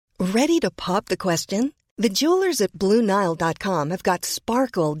Ready to pop the question? The jewelers at BlueNile.com have got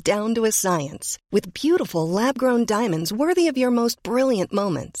sparkle down to a science with beautiful lab-grown diamonds worthy of your most brilliant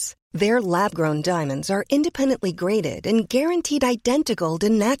moments. Their lab-grown diamonds are independently graded and guaranteed identical to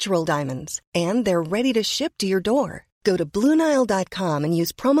natural diamonds, and they're ready to ship to your door. Go to BlueNile.com and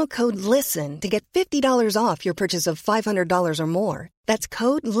use promo code LISTEN to get $50 off your purchase of $500 or more. That's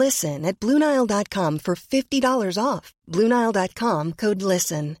code LISTEN at BlueNile.com for $50 off. BlueNile.com, code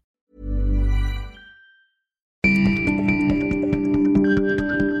LISTEN.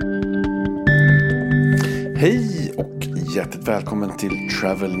 Hej och hjärtligt välkommen till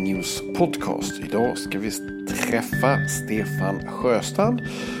Travel News Podcast. Idag ska vi träffa Stefan Sjöstrand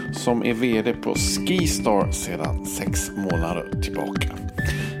som är vd på Skistar sedan 6 månader tillbaka.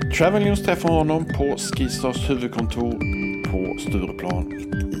 Travel News träffar honom på Skistars huvudkontor på Stureplan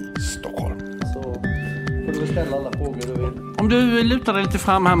mitt i Stockholm. Så får du ställa alla frågor du vill. Om du lutar dig lite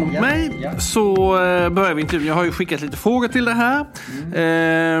fram här mot mig så börjar vi intervjun. Jag har ju skickat lite frågor till det här.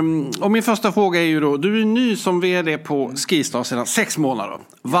 Och min första fråga är ju då, du är ny som vd på Skistar sedan 6 månader.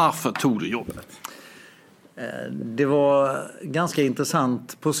 Varför tog du jobbet? Det var en ganska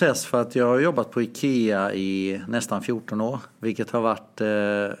intressant process för att jag har jobbat på IKEA i nästan 14 år. Vilket har varit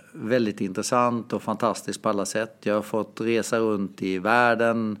väldigt intressant och fantastiskt på alla sätt. Jag har fått resa runt i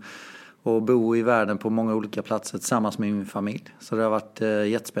världen och bo i världen på många olika platser tillsammans med min familj. Så det har varit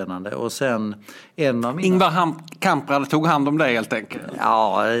jättespännande. Och sen Ingvar Kamprad tog hand om dig helt enkelt?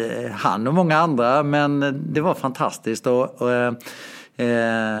 Ja, han och många andra, men det var fantastiskt.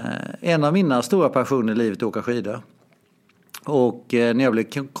 En av mina stora passioner i livet är att åka skidor. Och när jag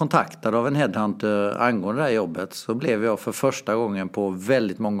blev kontaktad av en headhunter angående det här jobbet så blev jag för första gången på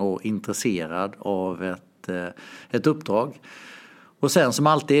väldigt många år intresserad av ett uppdrag. Och sen som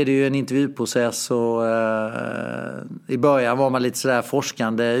alltid är det ju en intervjuprocess och i början var man lite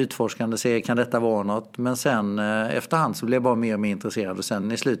sådär utforskande, se kan detta vara något. Men sen efterhand så blev jag bara mer och mer intresserad och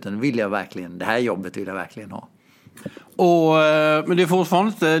sen i slutändan det här jobbet vill jag verkligen ha. Men det är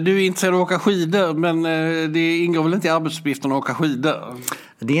fortfarande inte, du är intresserad av att åka skidor, men det ingår väl inte i arbetsuppgiften att åka skidor?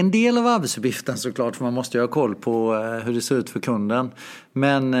 Det är en del av arbetsuppgiften såklart, för man måste ju ha koll på hur det ser ut för kunden.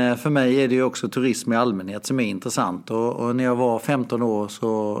 Men för mig är det ju också turism i allmänhet som är intressant. Och när jag var 15 år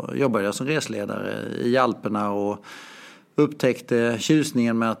så jobbade jag som resledare i Alperna och upptäckte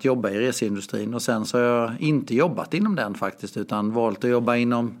tjusningen med att jobba i reseindustrin. Och sen så har jag inte jobbat inom den faktiskt, utan valt att jobba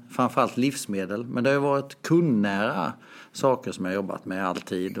inom framförallt livsmedel. Men det har ju varit kundnära saker som jag har jobbat med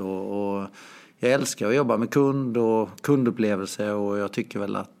alltid. Och jag älskar att jobba med kund och kundupplevelse, och jag tycker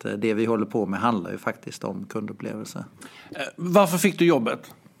väl att det vi håller på med handlar ju faktiskt om kundupplevelse. Varför fick du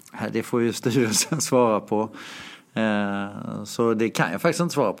jobbet? Det får ju styrelsen svara på. Så det kan jag faktiskt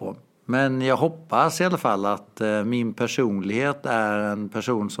inte svara på. Men jag hoppas i alla fall att min personlighet är en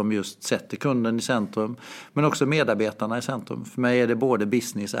person som just sätter kunden i centrum. Men också medarbetarna i centrum. För mig är det både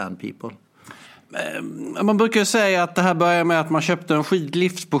business and people. Man brukar ju säga att det här börjar med att man köpte en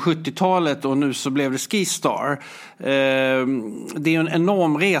skidlift på 70-talet och nu så blev det Skistar. Det är en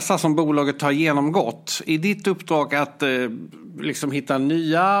enorm resa som bolaget har genomgått. Är ditt uppdrag att liksom hitta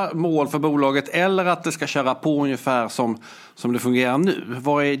nya mål för bolaget eller att det ska köra på ungefär som det fungerar nu?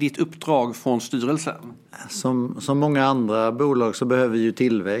 Vad är ditt uppdrag från styrelsen? Som många andra bolag så behöver ju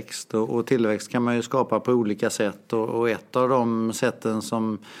tillväxt, och tillväxt kan man ju skapa på olika sätt, och ett av de sätten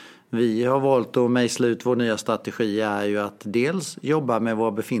som vi har valt att mejsla ut vår nya strategi är ju att dels jobba med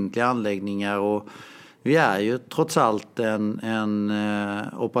våra befintliga anläggningar, och vi är ju trots allt en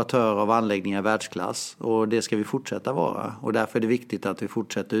operatör av anläggningar i världsklass, och det ska vi fortsätta vara, och därför är det viktigt att vi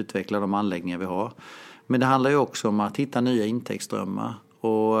fortsätter utveckla de anläggningar vi har. Men det handlar ju också om att hitta nya intäktsströmmar,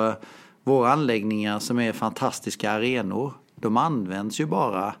 och våra anläggningar som är fantastiska arenor, de används ju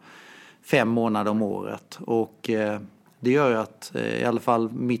bara 5 månader om året, och det gör ju att i alla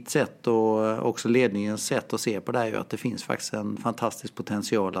fall mitt sätt och också ledningens sätt att se på det är ju att det finns faktiskt en fantastisk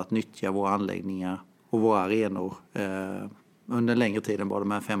potential att nyttja våra anläggningar och våra arenor under längre tid än bara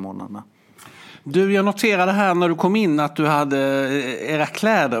de här 5 månaderna. Du, jag noterade här när du kom in att du hade era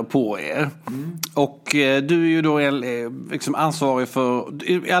kläder på er. Och du är ju då liksom ansvarig för,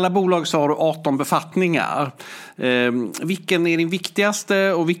 i alla bolag så har du 18 befattningar. Vilken är din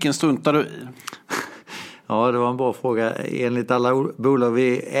viktigaste och vilken struntar du i? Ja, det var en bra fråga. Enligt alla bolag,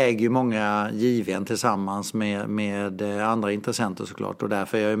 vi äger ju många JV:n tillsammans med andra intressenter såklart, och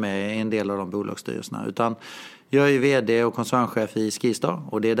därför är jag med i en del av de bolagsstyrelserna. Utan jag är ju vd och koncernchef i Skistar,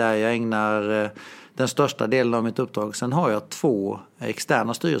 och det är där jag ägnar den största delen av mitt uppdrag. Sen har jag 2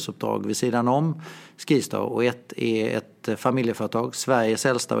 externa styrelseuppdrag vid sidan om Skistar, och ett är ett familjeföretag, Sveriges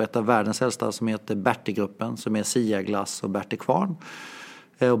äldsta och ett av världens äldsta, som heter Bertigruppen, som är Sia Glass och Bertig Kvarn.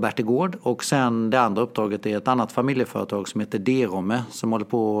 och Bertil Gård. Och sen det andra uppdraget är ett annat familjeföretag som heter Derome som håller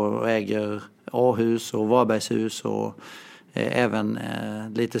på och äger A-hus och Varbergshus och även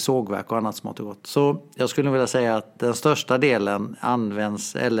lite sågverk och annat smått och gott. Så jag skulle vilja säga att den största delen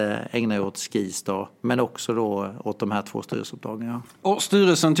används eller ägnar åt Skistar, men också då åt de här 2 styrelseuppdragen. Ja. Och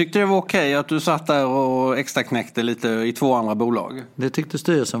styrelsen tyckte det var okej att du satt där och extra knäckte lite i 2 andra bolag? Det tyckte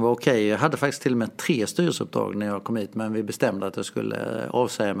styrelsen var okej. Jag hade faktiskt till och med 3 styrelseuppdrag när jag kom hit, men vi bestämde att jag skulle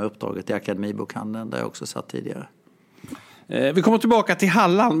avsäga mig uppdraget i Akademibokhandeln där jag också satt tidigare. Vi kommer tillbaka till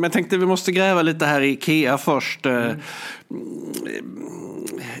Halland, men jag tänkte vi måste gräva lite här i IKEA först.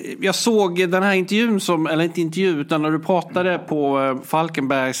 Jag såg den här intervjun, eller inte intervju, utan när du pratade på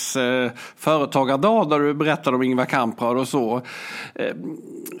Falkenbergs företagardag där du berättade om Ingvar Kamprad och så.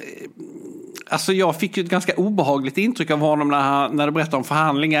 Alltså jag fick ju ett ganska obehagligt intryck av honom när du berättade om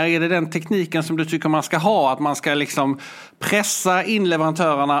förhandlingar. Är det den tekniken som du tycker man ska ha? Att man ska liksom pressa in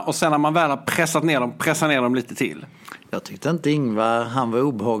leverantörerna och sen när man väl har pressat ner dem, pressa ner dem lite till? Jag tyckte inte Ingvar, han var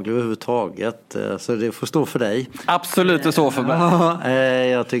obehaglig överhuvudtaget, så det får stå för dig. Absolut, det så för mig.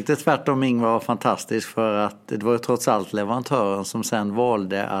 Jag tyckte tvärtom Ingvar var fantastisk för att det var trots allt leverantören som sen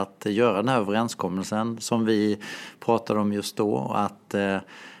valde att göra den här överenskommelsen som vi pratade om just då, att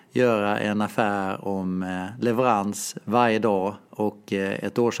göra en affär om leverans varje dag och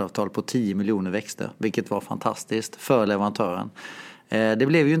ett årsavtal på 10 miljoner växter, vilket var fantastiskt för leverantören. Det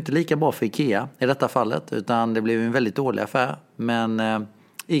blev ju inte lika bra för IKEA i detta fallet, utan det blev en väldigt dålig affär. Men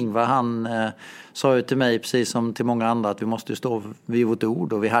Ingvar han sa ju till mig, precis som till många andra, att vi måste stå vid vårt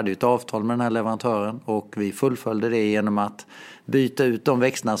ord. Och vi hade ju ett avtal med den här leverantören och vi fullföljde det genom att byta ut de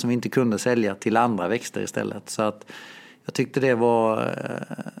växterna som vi inte kunde sälja till andra växter istället. Så att jag tyckte det var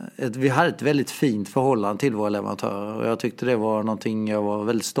vi hade ett väldigt fint förhållande till våra leverantörer och jag tyckte det var någonting jag var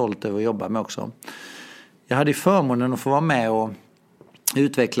väldigt stolt över att jobba med också. Jag hade förmånen att få vara med och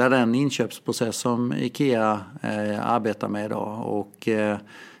utveckla den inköpsprocess som IKEA arbetar med idag och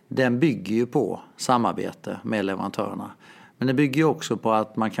den bygger ju på samarbete med leverantörerna. Men det bygger ju också på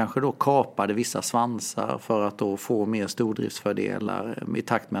att man kanske då kapade vissa svansar för att då få mer stordriftsfördelar i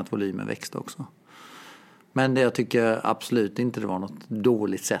takt med att volymen växte också. Men det jag tycker absolut inte det var något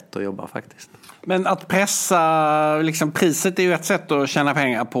dåligt sätt att jobba faktiskt. Men att pressa liksom, priset är ju ett sätt att tjäna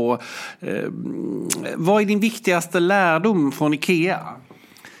pengar på. Vad är din viktigaste lärdom från IKEA?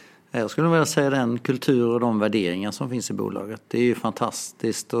 Jag skulle vilja säga den kultur och de värderingar som finns i bolaget. Det är ju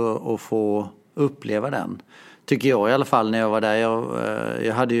fantastiskt att få uppleva den. Tycker jag i alla fall när jag var där.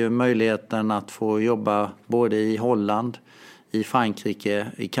 Jag hade ju möjligheten att få jobba både i Holland, i Frankrike,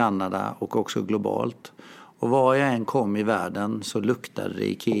 i Kanada och också globalt. Och var jag än kom i världen så luktade det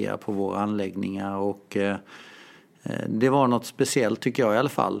IKEA på våra anläggningar och det var något speciellt tycker jag i alla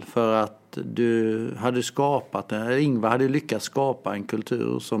fall för att Ingvar hade lyckats skapa en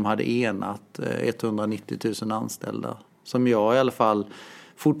kultur som hade enat 190 000 anställda som jag i alla fall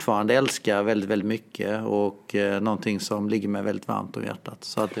fortfarande älskar väldigt, väldigt mycket och någonting som ligger mig väldigt varmt om hjärtat.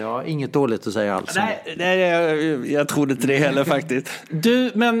 Så att jag har inget dåligt att säga alls. Nej, jag trodde inte det heller faktiskt.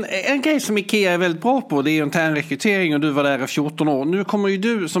 Men en grej som IKEA är väldigt bra på det är intern rekrytering och du var där i 14 år. Nu kommer ju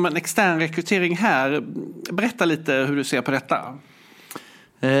du som en extern rekrytering här. Berätta lite hur du ser på detta.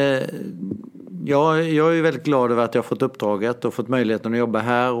 Jag är ju väldigt glad över att jag har fått uppdraget och fått möjligheten att jobba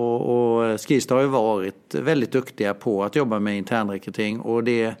här och Skistar har ju varit väldigt duktiga på att jobba med internrekrytering och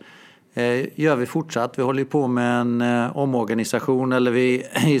det gör vi fortsatt. Vi håller på med en omorganisation eller vi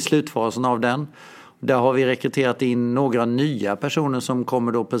är i slutfasen av den. Där har vi rekryterat in några nya personer som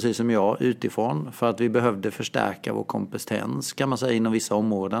kommer då precis som jag utifrån för att vi behövde förstärka vår kompetens kan man säga inom vissa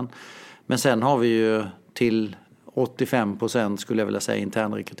områden. Men sen har vi ju till 85% skulle jag vilja säga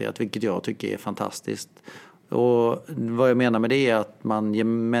internrekryterat, vilket jag tycker är fantastiskt. Och vad jag menar med det är att man ger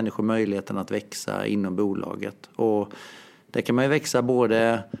människor möjligheten att växa inom bolaget. Och det kan man ju växa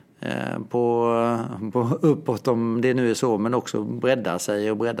både på uppåt om det nu är så, men också bredda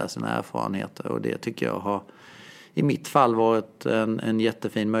sig och bredda sina erfarenheter. Och det tycker jag har i mitt fall varit en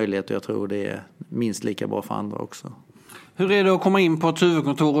jättefin möjlighet och jag tror det är minst lika bra för andra också. Hur är det att komma in på ett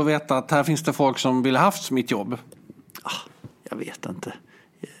huvudkontor och veta att här finns det folk som vill ha haft mitt jobb? Jag vet inte.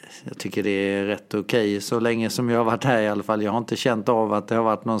 Jag tycker det är rätt okej så länge som jag har varit här i alla fall. Jag har inte känt av att det har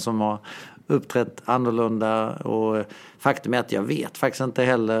varit någon som har uppträtt annorlunda och faktum är att jag vet faktiskt inte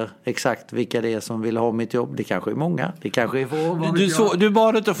heller exakt vilka det är som vill ha mitt jobb. Det kanske är många, det kanske är få. Du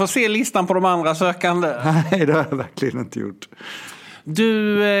bad inte få se listan på de andra sökande? Nej, det har jag verkligen inte gjort.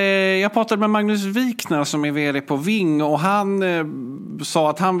 Jag pratade med Magnus Wikner som är vd på Ving, och han sa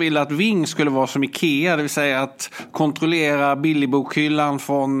att han ville att Ving skulle vara som Ikea, det vill säga att kontrollera billigbokhyllan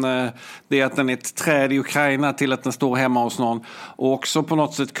från det att den är ett träd i Ukraina till att den står hemma hos någon. Och också på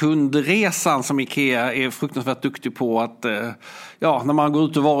något sätt kundresan som Ikea är fruktansvärt duktig på, att när man går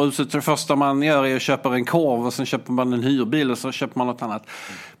ut ur varuhuset, det första man gör är att köpa en korv och sen köper man en hyrbil och så köper man något annat.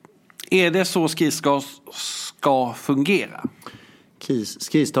 Är det så Skistar ska fungera?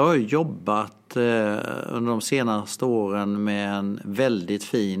 Skistar har jobbat under de senaste åren med en väldigt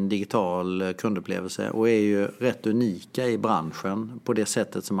fin digital kundupplevelse och är ju rätt unika i branschen på det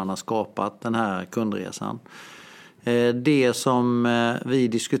sättet som man har skapat den här kundresan. Det som vi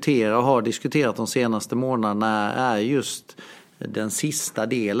diskuterar och har diskuterat de senaste månaderna är just den sista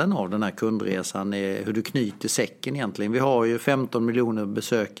delen av den här kundresan, är hur du knyter säcken egentligen. Vi har ju 15 miljoner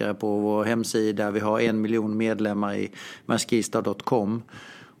besökare på vår hemsida. Vi har 1 miljon medlemmar i skistar.com.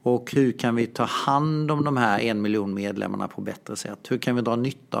 Och hur kan vi ta hand om de här 1 miljon medlemmarna på bättre sätt? Hur kan vi dra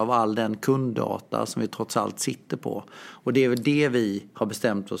nytta av all den kunddata som vi trots allt sitter på? Och det är väl det vi har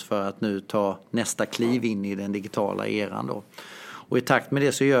bestämt oss för att nu ta nästa kliv in i den digitala eran då. Och i takt med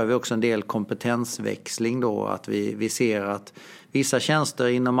det så gör vi också en del kompetensväxling då, att vi ser att vissa tjänster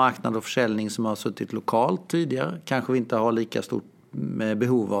inom marknad och försäljning som har suttit lokalt tidigare kanske vi inte har lika stort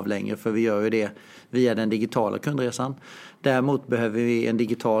behov av längre, för vi gör ju det via den digitala kundresan. Däremot behöver vi en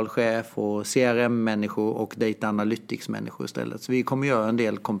digital chef och CRM-människor och data analytics-människor istället. Så vi kommer göra en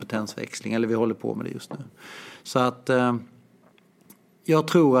del kompetensväxling, eller vi håller på med det just nu. Så att jag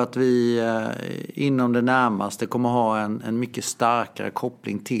tror att vi inom det närmaste kommer ha en mycket starkare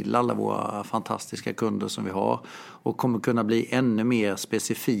koppling till alla våra fantastiska kunder som vi har, och kommer kunna bli ännu mer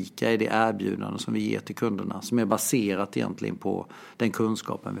specifika i det erbjudande som vi ger till kunderna, som är baserat egentligen på den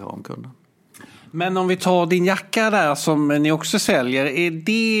kunskapen vi har om kunden. Men om vi tar din jacka där som ni också säljer, är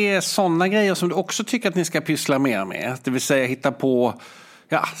det sådana grejer som du också tycker att ni ska pyssla mer med? Det vill säga hitta på,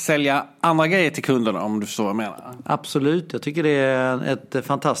 sälja andra grejer till kunderna, om du förstår vad jag menar. Absolut, jag tycker det är ett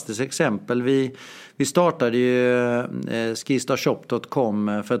fantastiskt exempel. Vi startade ju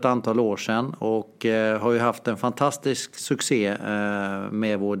skistarshop.com för ett antal år sedan och har ju haft en fantastisk succé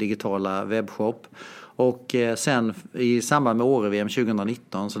med vår digitala webbshop. Och sen i samband med Åre-VM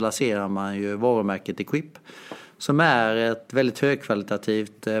 2019 så lanserar man ju varumärket Equip, som är ett väldigt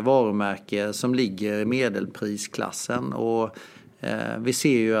högkvalitativt varumärke som ligger i medelprisklassen. Och vi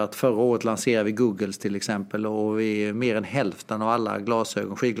ser ju att förra året lanserade vi Googles till exempel, och mer än hälften av alla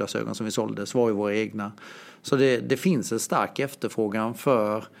skidglasögon som vi sålde var ju våra egna. Så det finns en stark efterfrågan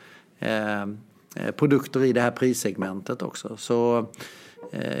för produkter i det här prissegmentet också. Så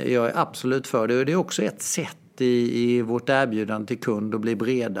jag är absolut för det. Och det är också ett sätt i vårt erbjudande till kund att bli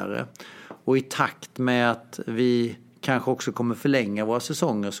bredare. Och i takt med att vi kanske också kommer förlänga våra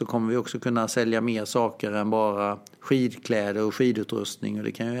säsonger, så kommer vi också kunna sälja mer saker än bara skidkläder och skidutrustning. Och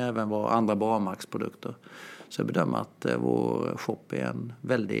det kan ju även vara andra barmarksprodukter. Så jag bedömer att vår shop är en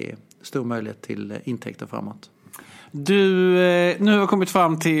väldigt stor möjlighet till intäkter framåt. Nu har vi kommit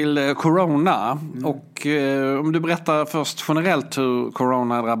fram till corona. Och om du berättar först generellt hur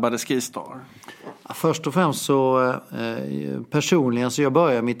corona drabbade Skistar. Först och främst så personligen så jag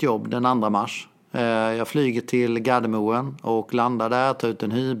börjar mitt jobb den 2 mars. Jag flyger till Gardermoen och landar där, tar ut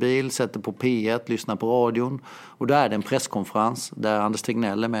en hyrbil, sätter på P1, lyssnar på radion. Och då är det en presskonferens där Anders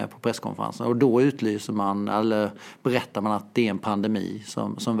Tegnell är med på presskonferensen. Och då utlyser man, eller berättar man att det är en pandemi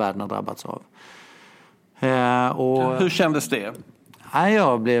som världen har drabbats av. Hur kändes det?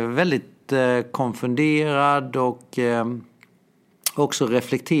 Jag blev väldigt konfunderad och också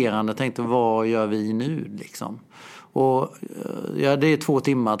reflekterande. Tänkte, vad gör vi nu liksom? Och det är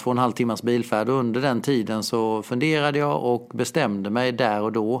 2,5 timmars bilfärd, och under den tiden så funderade jag och bestämde mig där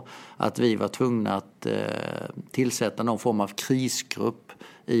och då att vi var tvungna att tillsätta någon form av krisgrupp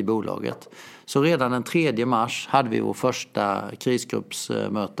i bolaget. Så redan den 3 mars hade vi vår första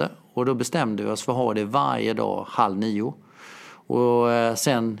krisgruppsmöte, och då bestämde vi oss för att ha det varje dag 8:30. Och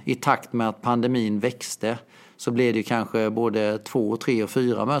sen i takt med att pandemin växte så blev det kanske både 2, 3 och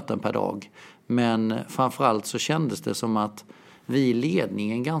 4 möten per dag. Men framförallt så kändes det som att vi i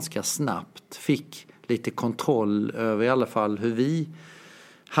ledningen ganska snabbt fick lite kontroll över i alla fall hur vi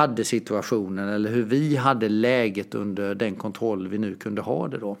hade situationen, eller hur vi hade läget under den kontroll vi nu kunde ha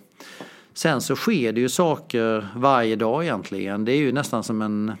det då. Sen så sker det ju saker varje dag egentligen. Det är ju nästan som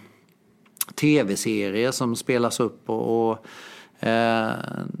en tv-serie som spelas upp och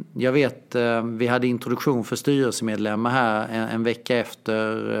jag vet, vi hade introduktion för styrelsemedlemmar här en vecka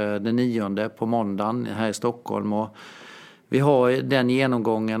efter den 9 på måndagen här i Stockholm, och Vi har den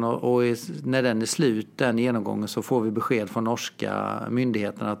genomgången och när den är slut, den genomgången, så får vi besked från norska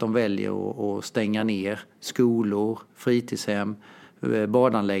myndigheterna att de väljer att stänga ner skolor, fritidshem,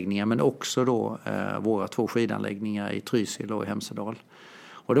 badanläggningar, men också då våra 2 skidanläggningar i Trysil och i Hemsedal.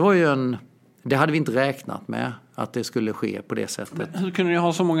 Och det var ju det hade vi inte räknat med att det skulle ske på det sättet. Men hur kunde ni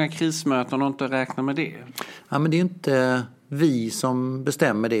ha så många krismöten och inte räkna med det? Ja, men det är inte vi som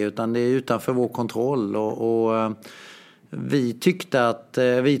bestämmer det, utan det är utanför vår kontroll och vi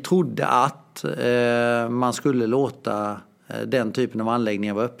trodde att man skulle låta den typen av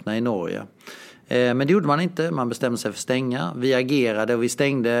anläggningar vara öppna i Norge. Men det gjorde man inte, man bestämde sig för att stänga. Vi agerade och vi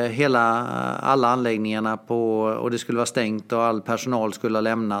stängde alla anläggningarna och det skulle vara stängt och all personal skulle ha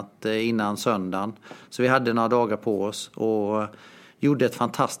lämnat innan söndagen. Så vi hade några dagar på oss och gjorde ett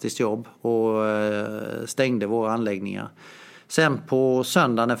fantastiskt jobb och stängde våra anläggningar. Sen på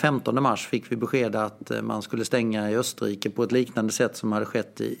söndagen den 15 mars fick vi besked att man skulle stänga i Österrike på ett liknande sätt som hade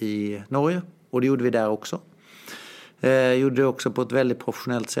skett i Norge. Och det gjorde vi där också. Gjorde det också på ett väldigt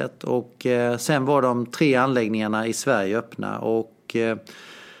professionellt sätt. Och sen var de 3 anläggningarna i Sverige öppna. Och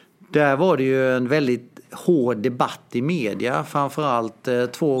där var det ju en väldigt hård debatt i media. Framförallt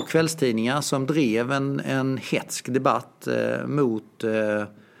 2 kvällstidningar som drev en hetsk debatt mot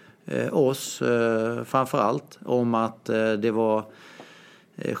oss framförallt om att det var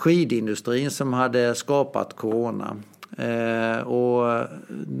skidindustrin som hade skapat corona. Och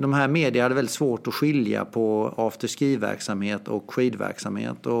de här media hade väldigt svårt att skilja på afterski-verksamhet och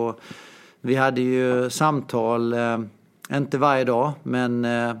skidverksamhet. Och vi hade ju samtal, inte varje dag, men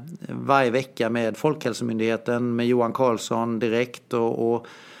varje vecka med Folkhälsomyndigheten, med Johan Karlsson direkt och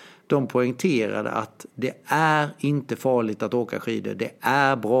de poängterade att det är inte farligt att åka skidor. Det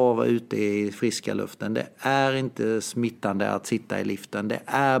är bra att vara ute i friska luften. Det är inte smittande att sitta i liften. Det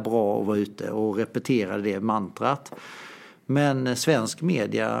är bra att vara ute och repetera det mantrat. Men svensk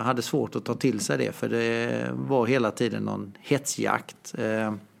media hade svårt att ta till sig det, för det var hela tiden någon hetsjakt.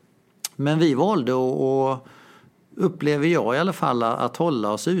 Men vi valde att, upplever jag i alla fall, att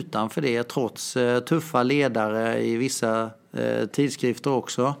hålla oss utanför det trots tuffa ledare i vissa tidskrifter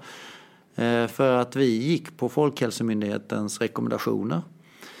också. För att vi gick på Folkhälsomyndighetens rekommendationer.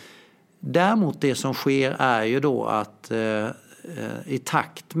 Däremot det som sker är ju då att i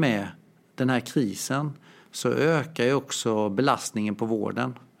takt med den här krisen så ökar ju också belastningen på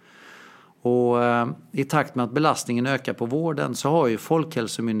vården. Och i takt med att belastningen ökar på vården så har ju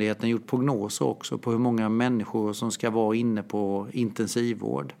Folkhälsomyndigheten gjort prognoser också på hur många människor som ska vara inne på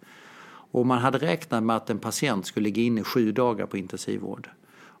intensivvård. Och man hade räknat med att en patient skulle ligga inne 7 dagar på intensivvård.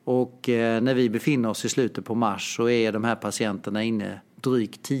 Och när vi befinner oss i slutet på mars så är de här patienterna inne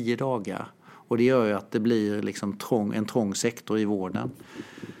drygt 10 dagar. Och det gör ju att det blir liksom en trång sektor i vården.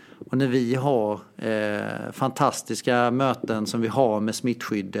 Och när vi har fantastiska möten som vi har med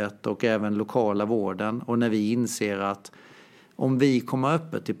smittskyddet och även lokala vården, och när vi inser att om vi kommer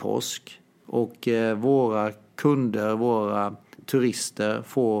öppet till påsk och våra kunder, våra turister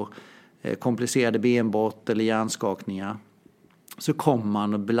får komplicerade benbrott eller hjärnskakningar, så kommer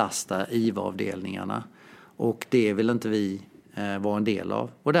man att belasta IVA-avdelningarna. Och det vill inte vi vara en del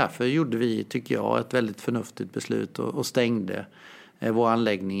av. Och därför gjorde vi, tycker jag, ett väldigt förnuftigt beslut och stängde våra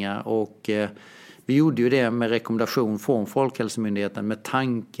anläggningar. Och vi gjorde ju det med rekommendation från Folkhälsomyndigheten med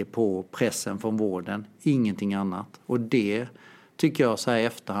tanke på pressen från vården. Ingenting annat. Och det tycker jag så här i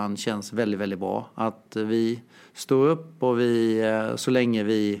efterhand känns väldigt, väldigt bra. Att vi står upp och så länge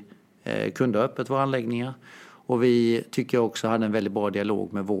vi kunde ha öppet våra anläggningar. Och vi tycker jag också hade en väldigt bra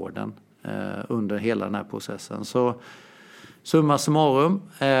dialog med vården under hela den här processen. Så summa summarum,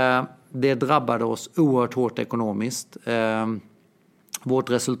 det drabbade oss oerhört hårt ekonomiskt. Vårt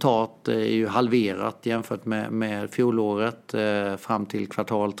resultat är ju halverat jämfört med fjolåret fram till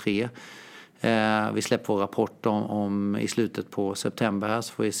kvartal 3. Vi släpper vår rapport om i slutet på september här,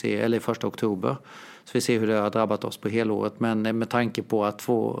 så får vi se, eller 1 oktober. Så vi ser hur det har drabbat oss på helåret. Men med tanke på att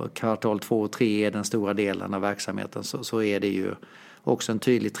kvartal 2 och 3 är den stora delen av verksamheten så är det ju också en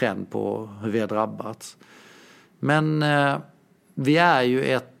tydlig trend på hur vi har drabbats. Men vi är ju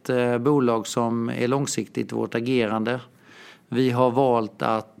ett bolag som är långsiktigt i vårt agerande. Vi har valt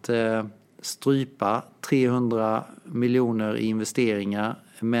att strypa 300 miljoner i investeringar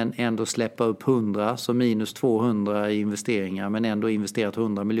men ändå släppa upp 100, så minus 200 i investeringar men ändå investerat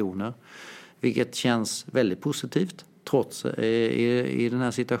 100 miljoner. Vilket känns väldigt positivt trots i den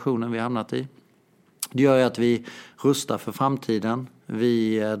här situationen vi har hamnat i. Det gör ju att vi rustar för framtiden.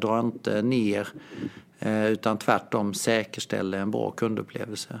 Vi drar inte ner utan tvärtom säkerställer en bra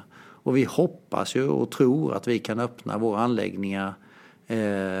kundupplevelse. Och vi hoppas ju och tror att vi kan öppna våra anläggningar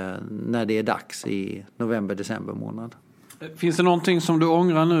när det är dags i november-december månad. Finns det någonting som du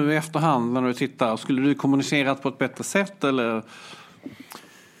ångrar nu i efterhand när du tittar? Skulle du kommunicerat på ett bättre sätt eller?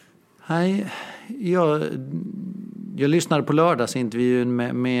 Nej, jag lyssnade på lördagsintervjun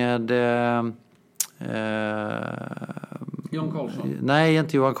med Johan Carlsson? Nej,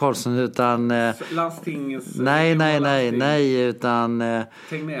 inte Johan Carlsson utan landstingets nej utan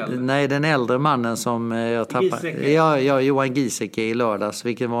nej, den äldre mannen som jag tappade. Johan Giesecke i lördags,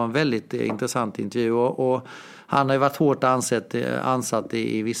 vilket var en väldigt intressant intervju och han har ju varit hårt ansatt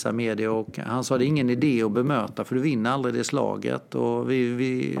i vissa medier och han sa det är ingen idé att bemöta för du vinner aldrig det slaget och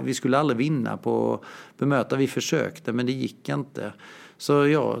vi skulle aldrig vinna på att bemöta. Vi försökte men det gick inte. Så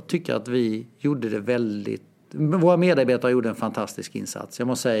jag tycker att vi gjorde det väldigt. Våra medarbetare gjorde en fantastisk insats. Jag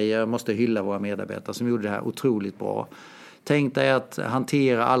måste hylla våra medarbetare som gjorde det här otroligt bra. Tänk dig att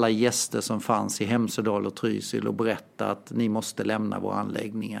hantera alla gäster som fanns i Hemsedal och Trysil och berätta att ni måste lämna våra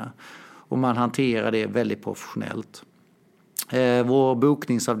anläggningar. Och man hanterar det väldigt professionellt. Vår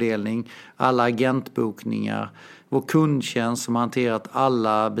bokningsavdelning, alla agentbokningar, vår kundtjänst som har hanterat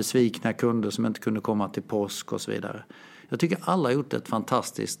alla besvikna kunder som inte kunde komma till påsk och så vidare. Jag tycker alla har gjort ett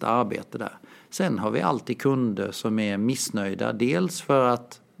fantastiskt arbete där. Sen har vi alltid kunder som är missnöjda. Dels för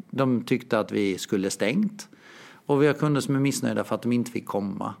att de tyckte att vi skulle stängt. Och vi har kunder som är missnöjda för att de inte fick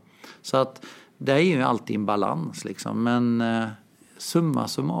komma. Så att det är ju alltid en balans liksom. Men summa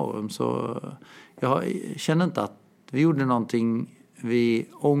summarum så jag känner inte att vi gjorde någonting vi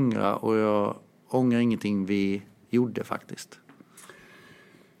ångrar. Och jag ångrar ingenting vi gjorde faktiskt.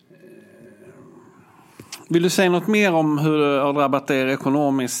 Vill du säga något mer om hur det har drabbat er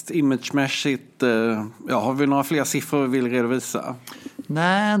ekonomiskt, imagemässigt? Har vi några fler siffror vi vill redovisa?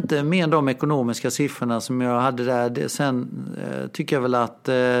 Nej, inte mer än de ekonomiska siffrorna som jag hade där. Sen tycker jag väl att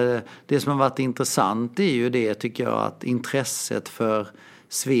det som har varit intressant är ju det tycker jag att intresset för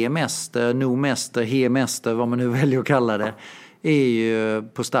Svemäster, Nomäster, Hemäster, vad man nu väljer att kalla det, är ju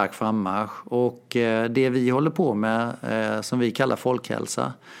på stark frammarsch. Och det vi håller på med som vi kallar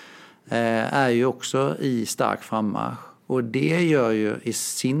folkhälsa är ju också i stark frammarsch. Och det gör ju i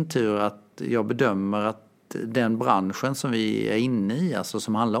sin tur att jag bedömer att den branschen som vi är inne i, alltså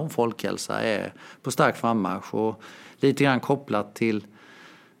som handlar om folkhälsa, är på stark frammarsch. Och lite grann kopplat till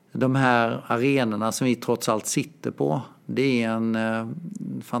de här arenorna som vi trots allt sitter på. Det är en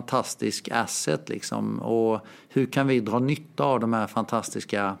fantastisk asset liksom. Och hur kan vi dra nytta av de här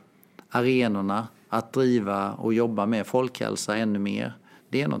fantastiska arenorna att driva och jobba med folkhälsa ännu mer?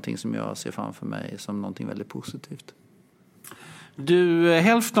 Det är någonting som jag ser framför mig som någonting väldigt positivt.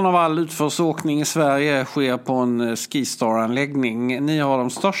 Hälften av all utförsåkning i Sverige sker på en Skistar-anläggning. Ni har de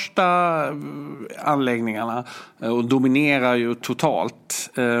största anläggningarna och dominerar ju totalt.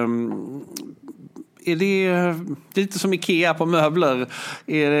 Är det lite som Ikea på möbler?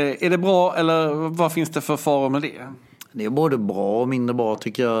 Är det bra eller vad finns det för faror med det? Det är både bra och mindre bra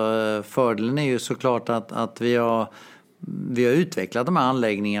tycker jag. Fördelen är ju såklart att vi har utvecklat de här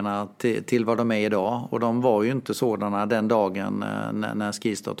anläggningarna till vad de är idag. Och de var ju inte sådana den dagen när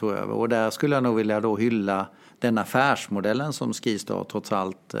Skistar tog över. Och där skulle jag nog vilja då hylla den affärsmodellen som Skistar trots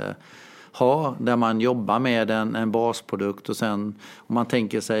allt har. Där man jobbar med en basprodukt och sen om man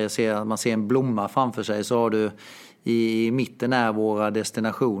tänker sig att man ser en blomma framför sig så har du i mitten är våra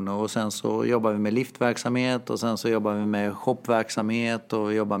destinationer och sen så jobbar vi med liftverksamhet och sen så jobbar vi med shopverksamhet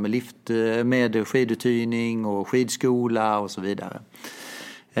och vi jobbar med skiduthyrning och skidskola och så vidare.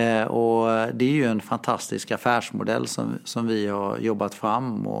 Och det är ju en fantastisk affärsmodell som vi har jobbat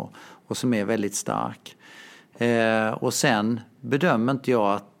fram och som är väldigt stark. Och sen bedömer inte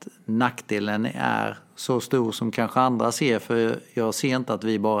jag att nackdelen är så stor som kanske andra ser, för jag ser inte att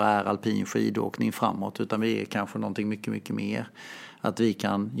vi bara är alpin skidåkning framåt utan vi är kanske någonting mycket, mycket mer. Att vi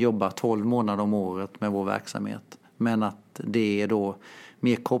kan jobba 12 månader om året med vår verksamhet, men att det är då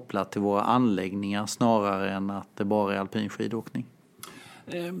mer kopplat till våra anläggningar snarare än att det bara är alpin skidåkning.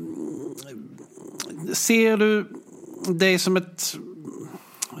 Ser du dig som ett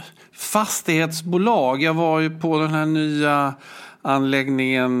fastighetsbolag? Jag var ju på den här nya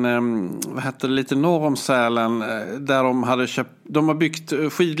anläggningen, vad heter det, lite norr om Sälen, där de har byggt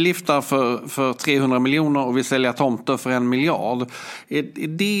skidliftar för 300 miljoner och vill sälja tomter för 1 miljard. Är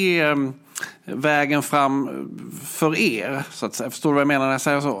det vägen fram för er, så att säga? Förstår du vad jag menar när jag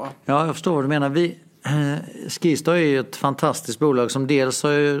säger så? Ja, jag förstår vad du menar. Skistar är ju ett fantastiskt bolag som dels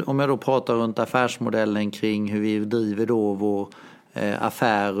har, om jag då pratar runt affärsmodellen kring hur vi driver då vår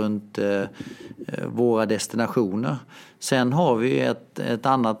affär runt våra destinationer. Sen har vi ett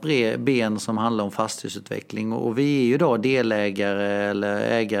annat ben som handlar om fastighetsutveckling och vi är ju då delägare eller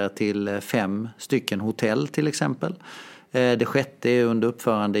ägare till 5 stycken hotell till exempel. Det 6:e är under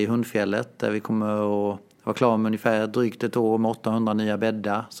uppförande i Hundfjället där vi kommer att var klar med ungefär drygt ett år med 800 nya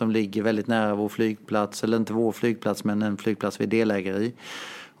bäddar som ligger väldigt nära vår flygplats, eller inte vår flygplats men en flygplats vi är delägare i.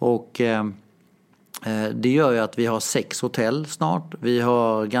 Och det gör ju att vi har 6 hotell snart. Vi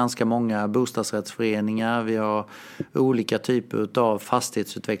har ganska många bostadsrättsföreningar. Vi har olika typer av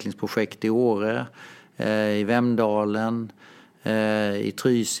fastighetsutvecklingsprojekt i Åre, i Vemdalen, i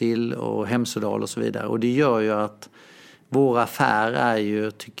Trysil och Hemsedal och så vidare. Och det gör ju att vår affär är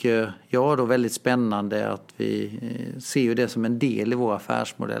ju, tycker jag då, väldigt spännande, att vi ser ju det som en del i vår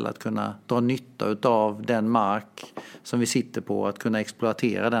affärsmodell, att kunna dra nytta av den mark som vi sitter på, att kunna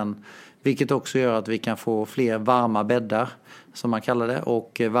exploatera den. Vilket också gör att vi kan få fler varma bäddar, som man kallar det.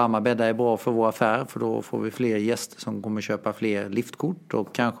 Och varma bäddar är bra för vår affär, för då får vi fler gäster som kommer köpa fler liftkort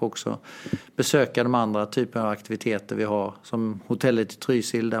och kanske också besöka de andra typerna av aktiviteter vi har. Som hotellet i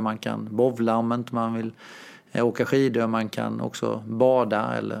Trysil där man kan bowla om inte man vill åka skidor. Man kan också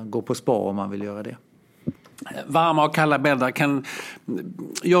bada eller gå på spa om man vill göra det. Varma och kalla bäddar,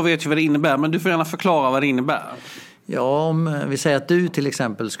 jag vet ju vad det innebär, men du får gärna förklara vad det innebär. Ja, om vi säger att du till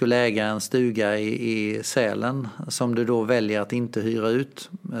exempel skulle äga en stuga i Sälen som du då väljer att inte hyra ut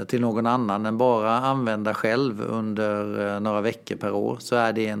till någon annan än bara använda själv under några veckor per år, så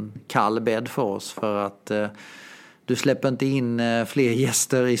är det en kall bädd för oss, för att du släpper inte in fler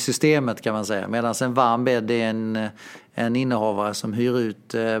gäster i systemet, kan man säga. Medan en varm bädd är en innehavare som hyr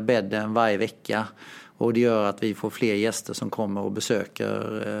ut bädden varje vecka. Och det gör att vi får fler gäster som kommer och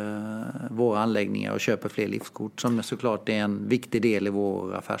besöker våra anläggningar och köper fler liftkort, som såklart är en viktig del i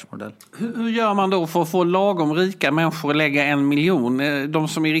vår affärsmodell. Hur gör man då för att få lagom rika människor att lägga 1 miljon? De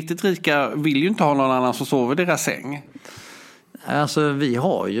som är riktigt rika vill ju inte ha någon annan som sover i deras säng. Alltså vi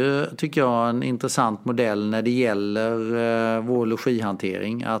har ju, tycker jag, en intressant modell när det gäller vår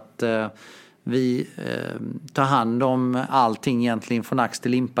logihantering. Att vi tar hand om allting egentligen från ax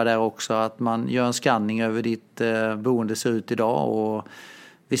till limpa där också. Att man gör en skanning över ditt boende ser ut idag, och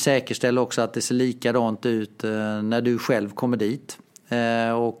vi säkerställer också att det ser likadant ut när du själv kommer dit.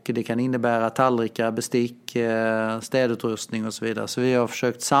 Och det kan innebära tallrikar, bestick, städutrustning och så vidare. Så vi har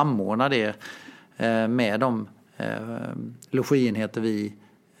försökt samordna det med de logienheter vi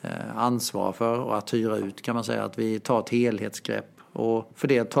ansvarar för och att hyra ut, kan man säga. Att vi tar ett helhetsgrepp. Och för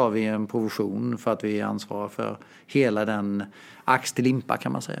det tar vi en provision för att vi ansvarar för hela den ax till limpa,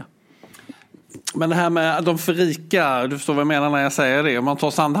 kan man säga. Men det här med de för rika, du förstår vad jag menar när jag säger det. Om man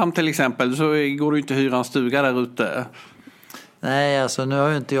tar Sandhamn till exempel, så går det inte att hyra en stuga där ute. Nej, alltså nu har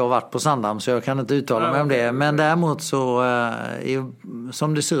ju inte jag varit på Sandhamn så jag kan inte uttala mig om det. Men däremot så,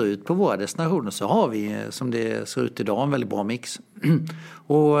 som det ser ut på våra destinationer, så har vi, som det ser ut idag, en väldigt bra mix.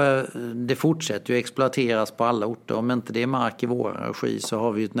 Och det fortsätter ju exploateras på alla orter. Om inte det är mark i vår regi, så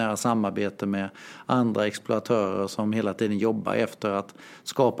har vi ett nära samarbete med andra exploatörer som hela tiden jobbar efter att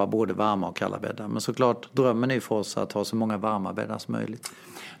skapa både varma och kalla bäddar. Men såklart, drömmen är för oss att ha så många varma bäddar som möjligt.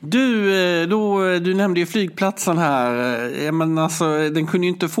 Du nämnde ju flygplatsen här. Men alltså, den kunde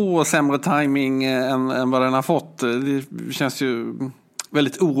ju inte få sämre timing än vad den har fått. Det känns ju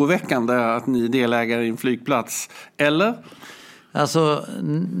väldigt oroväckande att ni är delägare i en flygplats. Eller? Alltså,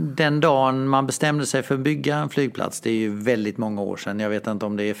 den dagen man bestämde sig för att bygga en flygplats, det är ju väldigt många år sedan. Jag vet inte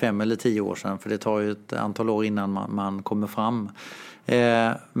om det är 5 eller 10 år sedan, för det tar ju ett antal år innan man kommer fram.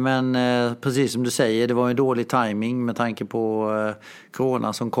 Men precis som du säger, det var en dålig timing med tanke på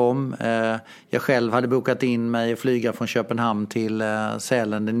corona som kom. Jag själv hade bokat in mig att flyga från Köpenhamn till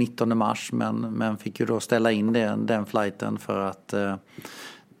Sälen den 19 mars, men fick ju då ställa in den flighten för att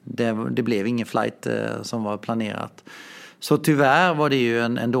det blev ingen flight som var planerat. Så tyvärr var det ju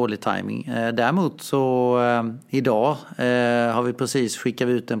en dålig timing. Däremot så idag har vi precis skickat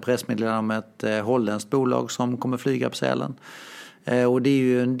ut en pressmeddelande om ett holländskt bolag som kommer flyga på Sälen. Och det är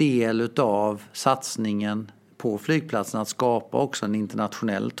ju en del av satsningen på flygplatsen att skapa också en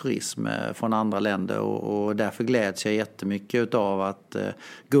internationell turism från andra länder. Och därför gläds jag jättemycket av att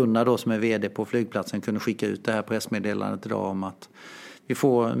Gunnar då, som är vd på flygplatsen, kunde skicka ut det här pressmeddelandet idag om att vi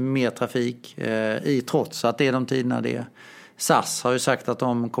får mer trafik trots att det är de tiderna det är. SAS har ju sagt att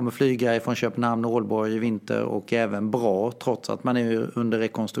de kommer flyga från Köpenhamn och Ålborg i vinter, och även bra, trots att man är under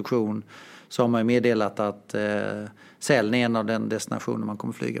rekonstruktion, så har man ju meddelat att Sälen är en av den destinationer man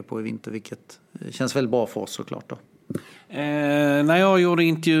kommer flyga på i vinter, vilket känns väldigt bra för oss såklart då. När jag gjorde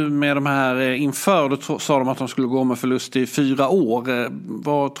intervju med de här inför, då sa de att de skulle gå med förlust i 4 år.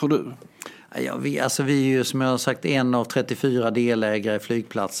 Vad tror du? Ja, vi är ju, som jag har sagt, en av 34 delägare i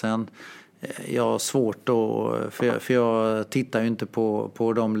flygplatsen. Jag har svårt då, för jag tittar ju inte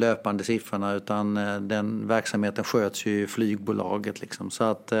på de löpande siffrorna, utan den verksamheten sköts ju i flygbolaget liksom. Så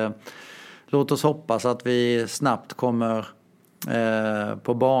att låt oss hoppas att vi snabbt kommer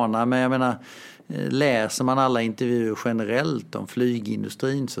på bana. Men jag menar, läser man alla intervjuer generellt om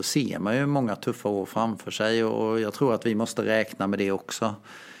flygindustrin så ser man ju många tuffa år framför sig och jag tror att vi måste räkna med det också.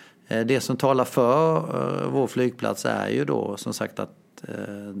 Det som talar för vår flygplats är ju då som sagt att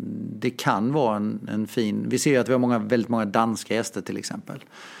det kan vara en fin... Vi ser ju att vi har väldigt många danska gäster till exempel.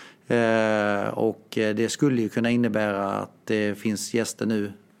 Och det skulle ju kunna innebära att det finns gäster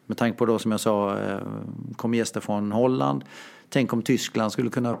nu, med tanke på då som jag sa, kom gäster från Holland. Tänk om Tyskland skulle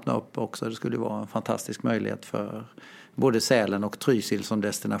kunna öppna upp också. Det skulle vara en fantastisk möjlighet för både Sälen och Trysil som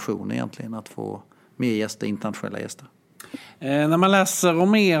destination egentligen att få mer gäster, internationella gäster. När man läser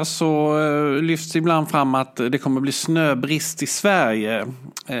om er så lyfts ibland fram att det kommer bli snöbrist i Sverige.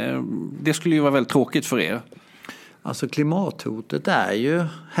 Det skulle ju vara väldigt tråkigt för er. Alltså klimathotet är ju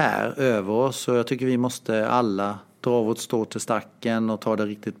här över oss och jag tycker vi måste alla dra vårt strå till stacken och ta det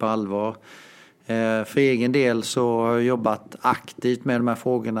riktigt på allvar. För egen del så har jag jobbat aktivt med de här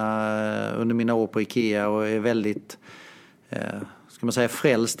frågorna under mina år på IKEA och är väldigt ska man säga,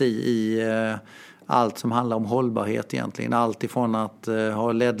 frälst i allt som handlar om hållbarhet egentligen. Allt ifrån att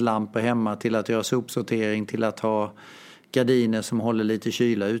ha LED-lampor hemma till att göra sopsortering till att ha gardiner som håller lite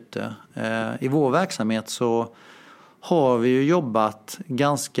kyla ute. I vår verksamhet så har vi ju jobbat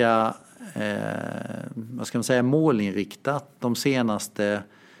ganska vad ska man säga, målinriktat de senaste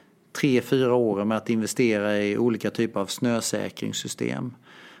 3-4 åren med att investera i olika typer av snösäkringssystem.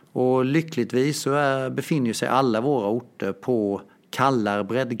 Och lyckligtvis så befinner sig alla våra orter på kallare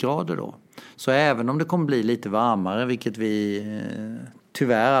breddgrader då. Så även om det kommer bli lite varmare, vilket vi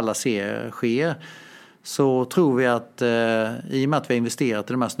tyvärr alla ser sker, så tror vi att i och med att vi har investerat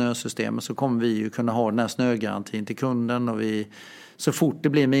i de här snösystemen så kommer vi ju kunna ha den här snögarantin till kunden och så fort det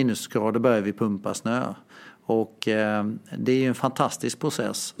blir minusgrader börjar vi pumpa snö. Och det är ju en fantastisk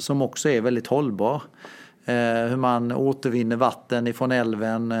process som också är väldigt hållbar. Hur man återvinner vatten ifrån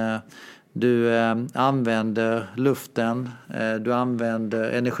älven, du använder luften, du använder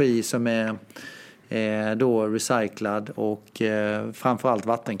energi som är då recyclad och framförallt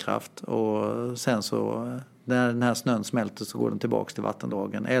vattenkraft. Och sen så när den här snön smälter så går den tillbaka till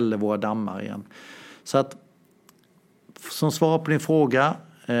vattendragen eller våra dammar igen. Så att som svar på din fråga,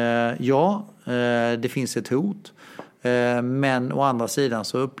 ja, det finns ett hot. Men å andra sidan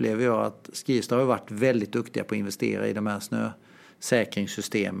så upplever jag att Skistar har varit väldigt duktiga på att investera i de här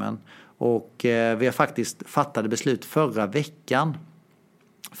snösäkringssystemen. Och vi har faktiskt fattade beslut förra veckan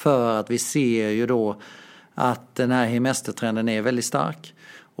för att vi ser ju då att den här hemestertrenden är väldigt stark.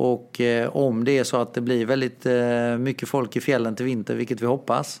 Och om det är så att det blir väldigt mycket folk i fjällen till vinter, vilket vi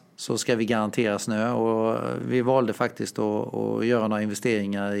hoppas, så ska vi garantera snö. Och vi valde faktiskt att göra några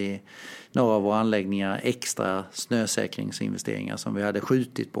investeringar i några av våra anläggningar, extra snösäkringsinvesteringar som vi hade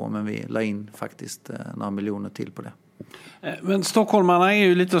skjutit på, men vi la in faktiskt några miljoner till på det. Men stockholmarna är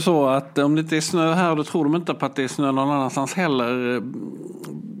ju lite så att om det inte är snö här då tror de inte på att det är snö någon annanstans heller.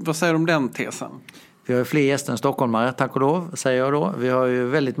 Vad säger du om den tesen? Vi har ju fler gäster än stockholmare, tack och lov, säger jag då. Vi har ju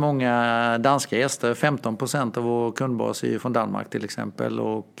väldigt många danska gäster. 15% av vår kundbas är ju från Danmark till exempel.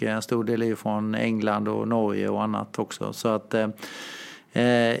 Och en stor del är ju från England och Norge och annat också. Så att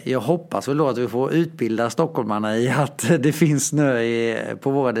jag hoppas väl då att vi får utbilda stockholmarna i att det finns snö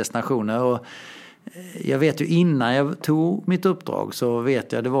på våra destinationer. Och jag vet ju innan jag tog mitt uppdrag så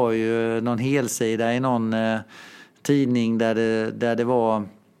vet jag det var ju någon helsida i någon tidning där det var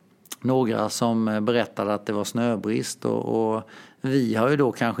några som berättade att det var snöbrist och vi har ju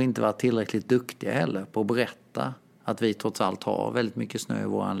då kanske inte varit tillräckligt duktiga heller på att berätta att vi trots allt har väldigt mycket snö i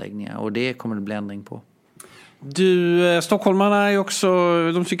våra anläggningar och det kommer det bli ändring på. Du, stockholmarna är också,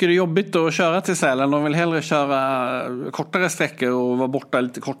 de tycker det är jobbigt att köra till Sälen. De vill hellre köra kortare sträckor och vara borta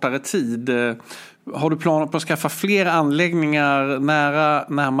lite kortare tid. Har du planer på att skaffa fler anläggningar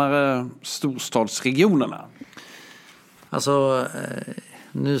närmare storstadsregionerna? Alltså,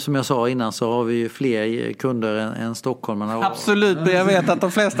 nu som jag sa innan så har vi ju fler kunder än stockholmarna. Absolut, men jag vet att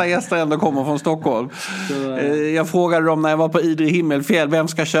de flesta gäster ändå kommer från Stockholm. Jag frågade dem när jag var på Idre Himmelfjäll, vem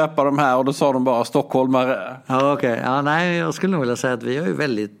ska köpa de här? Och då sa de bara stockholmare. Ja, okej. Ja, nej, jag skulle nog vilja säga att vi har ju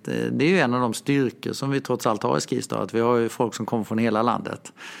väldigt, det är ju en av de styrkor som vi trots allt har i Skistar, att vi har ju folk som kommer från hela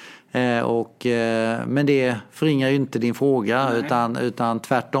landet. Men det förringar ju inte din fråga utan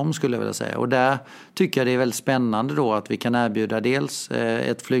tvärtom skulle jag vilja säga. Och där tycker jag det är väldigt spännande då att vi kan erbjuda dels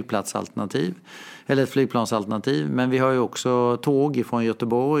ett flygplatsalternativ eller ett flygplansalternativ, men vi har ju också tåg från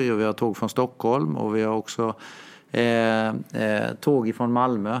Göteborg och vi har tåg från Stockholm och vi har också tåg från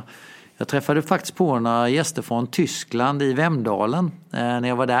Malmö. Jag träffade faktiskt på några gäster från Tyskland i Vemdalen när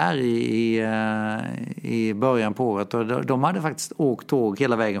jag var där i början på året. Och de hade faktiskt åkt tåg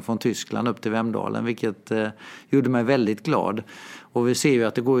hela vägen från Tyskland upp till Vemdalen, vilket gjorde mig väldigt glad. Och vi ser ju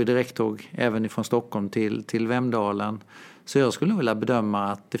att det går ju direkttåg även från Stockholm till Vemdalen. Så jag skulle vilja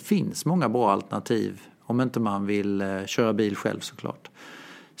bedöma att det finns många bra alternativ om inte man vill köra bil själv såklart.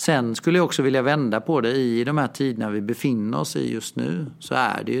 Sen skulle jag också vilja vända på det. I de här tiderna vi befinner oss i just nu så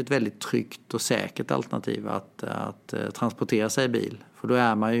är det ju ett väldigt tryggt och säkert alternativ att transportera sig i bil. För då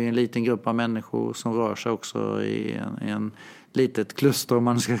är man ju en liten grupp av människor som rör sig också i en litet kluster, om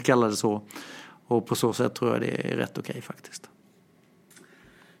man ska kalla det så. Och på så sätt tror jag det är rätt okej faktiskt.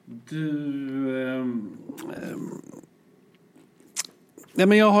 Ja,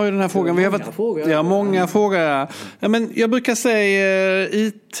 men jag har ju den här frågan. Många frågor. Ja, men jag brukar säga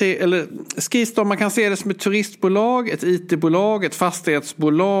IT eller Skistar, man kan se det som ett turistbolag, ett IT-bolag, ett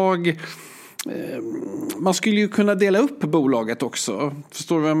fastighetsbolag. Man skulle ju kunna dela upp bolaget också.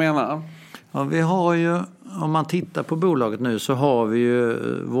 Förstår du vad jag menar? Ja, vi har ju, om man tittar på bolaget nu så har vi ju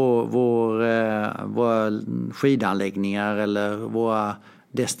våra skidanläggningar eller våra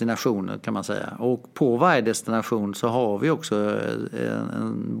destinationer kan man säga. Och på varje destination så har vi också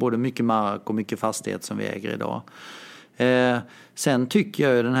både mycket mark och mycket fastighet som vi äger idag. Sen tycker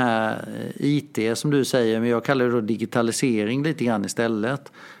jag ju den här IT som du säger, men jag kallar det då digitalisering lite grann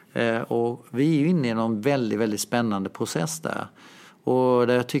istället. Och vi är ju inne i någon väldigt, väldigt spännande process där. Och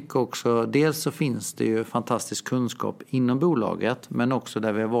där jag tycker också, dels så finns det ju fantastisk kunskap inom bolaget, men också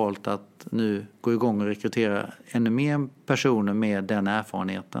där vi har valt att nu gå igång och rekrytera ännu mer personer med den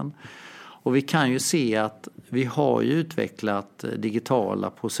erfarenheten. Och vi kan ju se att vi har ju utvecklat digitala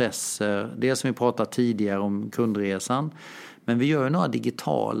processer, det som vi pratade tidigare om kundresan, men vi gör några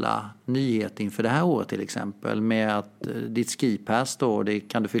digitala nyheter inför det här året till exempel med att ditt skipass då, det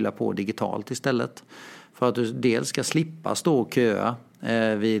kan du fylla på digitalt istället. För att du dels ska slippa stå och köa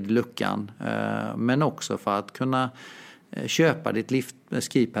vid luckan, men också för att kunna köpa ditt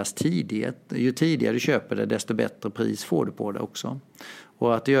skipass tidigt. Ju tidigare du köper det, desto bättre pris får du på det också.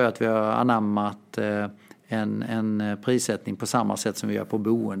 Och att det gör att vi har anammat en prissättning på samma sätt som vi gör på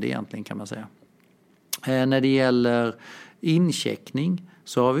boende egentligen kan man säga. När det gäller incheckning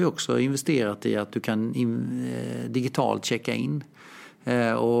så har vi också investerat i att du kan digitalt checka in.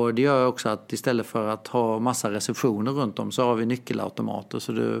 Och det gör också att istället för att ha massa receptioner runt om så har vi nyckelautomater,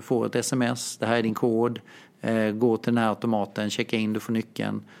 så du får ett sms, det här är din kod, gå till den här automaten, checka in, du får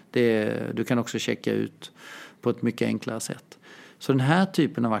nyckeln. Du kan också checka ut på ett mycket enklare sätt. Så den här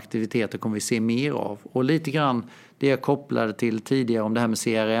typen av aktiviteter kommer vi se mer av. Och lite grann det jag kopplade till tidigare om det här med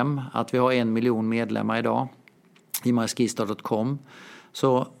CRM, att vi har 1 miljon medlemmar idag i myskistar.com.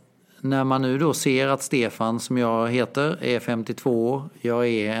 Så när man nu då ser att Stefan, som jag heter, är 52 år, jag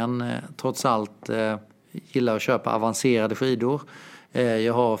är trots allt gillar att köpa avancerade skidor.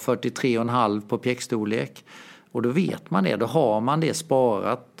 Jag har 43,5 på pjäxstorlek. Och då vet man det, då har man det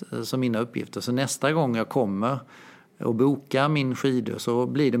sparat som mina uppgifter. Så nästa gång jag kommer och bokar min skidor så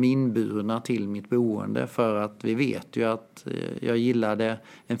blir de inburna till mitt boende, för att vi vet ju att jag gillade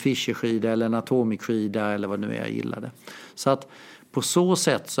en Fischer-skida eller en Atomic-skida eller vad nu jag gillade. Så att på så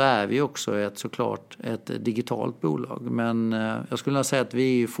sätt så är vi också såklart ett digitalt bolag. Men jag skulle säga att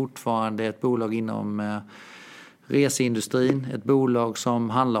vi är fortfarande ett bolag inom reseindustrin. Ett bolag som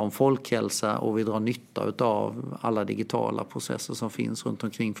handlar om folkhälsa, och vi drar nytta av alla digitala processer som finns runt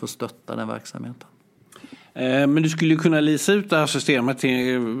omkring för att stötta den verksamheten. Men du skulle kunna lisa ut det här systemet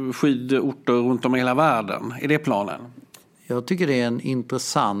till skidorter runt om i hela världen. Är det planen? Jag tycker det är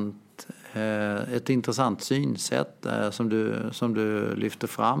ett intressant synsätt som du lyfter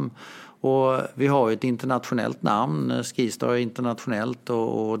fram. Och vi har ju ett internationellt namn, Skistar är internationellt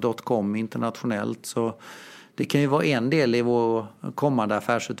och .com internationellt, så det kan ju vara en del i vår kommande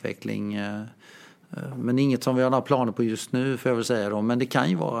affärsutveckling, men inget som vi har några planer på just nu, för jag vill säga då, men det kan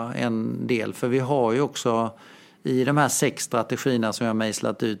ju vara en del, för vi har ju också i de här 6 strategierna som jag har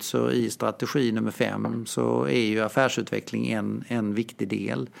mejslat ut, så i strategi nummer 5 så är ju affärsutveckling en viktig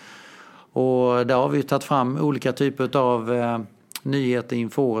del. Och där har vi tagit fram olika typer av nyheter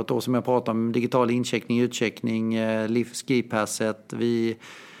inför året då, som jag pratar om, digital incheckning, utcheckning, skipasset. Vi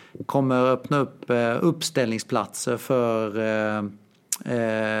kommer öppna upp uppställningsplatser för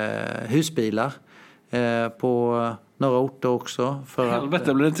husbilar på några orter också.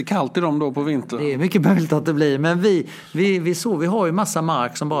 Helvete, blir det inte kallt i dem då på vintern? Det är mycket möjligt att det blir, men vi har ju massa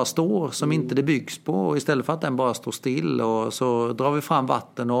mark som bara står, som inte det byggs på, och istället för att den bara står still och så drar vi fram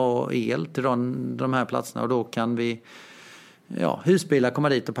vatten och el till de här platserna, och då kan vi husbilar komma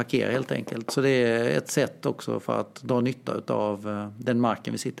dit och parkera helt enkelt. Så det är ett sätt också för att dra nytta av den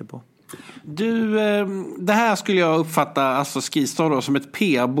marken vi sitter på. Du, det här skulle jag uppfatta alltså Skistar då som ett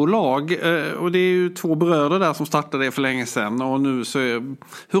PR-bolag, och det är ju 2 bröder där som startade det för länge sedan, och nu så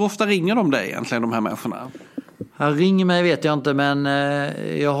hur ofta ringer de dig egentligen, de här människorna? Han ringer mig vet jag inte, men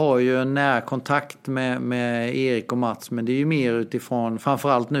jag har ju en nära kontakt med Erik och Mats, men det är ju mer utifrån,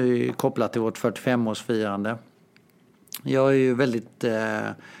 framförallt nu kopplat till vårt 45-årsfirande. Jag är ju väldigt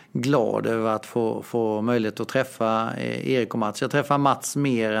glad över att få möjlighet att träffa Erik och Mats. Jag träffar Mats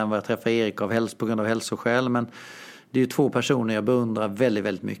mer än vad jag träffar Erik på grund av hälsoskäl, men det är ju 2 personer jag beundrar väldigt,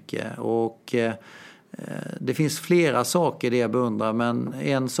 väldigt mycket. Och det finns flera saker det jag beundrar, men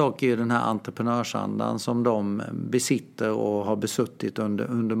en sak är ju den här entreprenörsandan som de besitter och har besuttit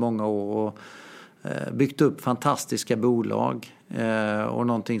under många år och byggt upp fantastiska bolag, och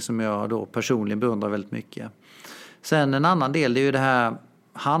någonting som jag då personligen beundrar väldigt mycket. Sen en annan del är ju det här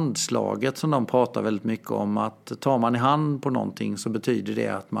handslaget som de pratar väldigt mycket om, att tar man i hand på någonting så betyder det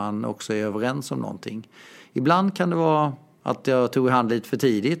att man också är överens om någonting. Ibland kan det vara att jag tog i hand lite för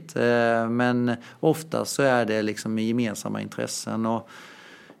tidigt, men oftast så är det liksom med gemensamma intressen. Och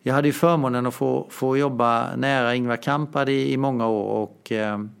jag hade ju förmånen att få jobba nära Ingvar Kamprad i många år, och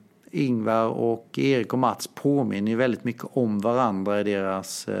Ingvar och Erik och Mats påminner ju väldigt mycket om varandra i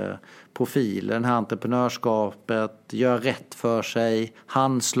deras profiler. Den här entreprenörskapet, gör rätt för sig,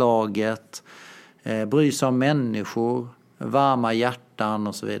 handslaget, bry sig om människor, varma hjärtan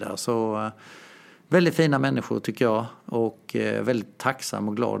och så vidare. Så väldigt fina människor tycker jag, och väldigt tacksam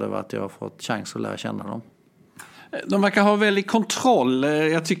och glad över att jag har fått chans att lära känna dem. De verkar ha väldigt kontroll.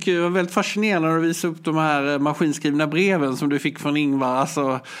 Jag tycker det var väldigt fascinerande att visa upp de här maskinskrivna breven som du fick från Ingvar.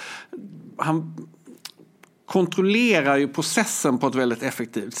 Alltså, han kontrollerar ju processen på ett väldigt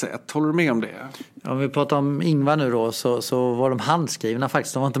effektivt sätt. Håller du med om det? Om vi pratar om Ingvar nu då, så var de handskrivna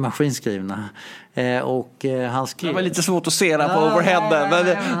faktiskt. De var inte maskinskrivna. Och han skrev... Det var lite svårt att se där på overheaden.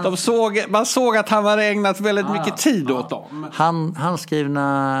 Men man såg att han hade ägnat väldigt mycket tid åt dem.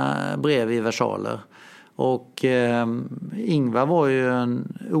 Handskrivna brev i versaler. Och Ingvar var ju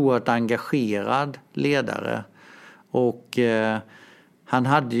en oerhört engagerad ledare. Och han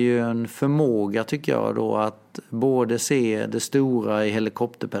hade ju en förmåga tycker jag då att både se det stora i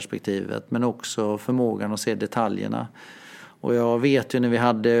helikopterperspektivet, men också förmågan att se detaljerna. Och jag vet ju när vi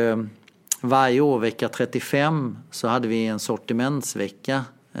hade varje år vecka 35 så hade vi en sortimentsvecka.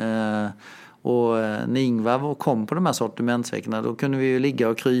 Och när Ingvar kom på de här sortimentsveckorna då kunde vi ju ligga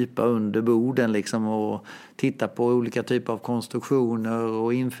och krypa under borden liksom och titta på olika typer av konstruktioner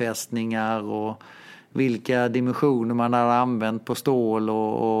och infästningar och vilka dimensioner man hade använt på stål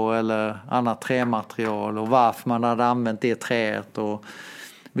eller annat trämaterial och varför man hade använt det träet och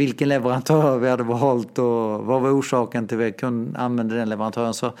vilken leverantör vi hade valt och vad var orsaken till att vi kunde använda den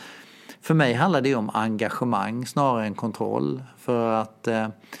leverantören. Så för mig handlar det om engagemang snarare än kontroll, för att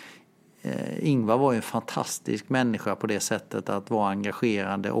Ingvar var ju en fantastisk människa på det sättet att vara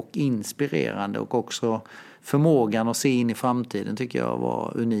engagerande och inspirerande, och också förmågan att se in i framtiden tycker jag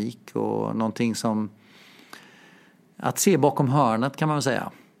var unik och någonting som att se bakom hörnet kan man väl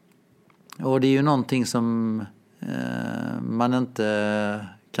säga. Och det är ju någonting som man inte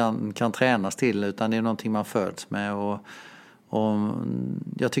kan tränas till, utan det är någonting man föds med, och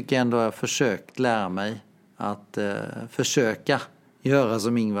jag tycker ändå jag har försökt lära mig att försöka göra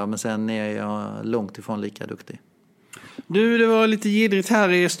som Ingvar, men sen är jag långt ifrån lika duktig. Du, det var lite jiddrigt här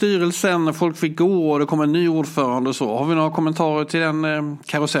i styrelsen, folk fick gå och det kom en ny ordförande och så. Har vi några kommentarer till den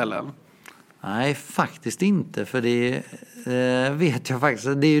karusellen? Nej, faktiskt inte, för det vet jag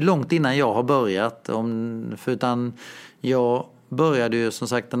faktiskt. Det är ju långt innan jag har börjat. Utan jag började ju som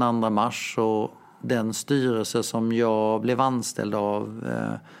sagt den 2 mars, och den styrelse som jag blev anställd av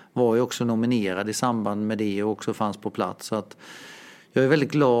var ju också nominerad i samband med det och också fanns på plats. Så att jag är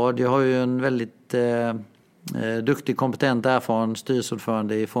väldigt glad. Jag har ju en väldigt duktig, kompetent, erfaren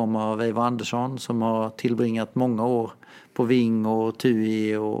styrelseordförande i form av Eivor Andersson som har tillbringat många år på Ving och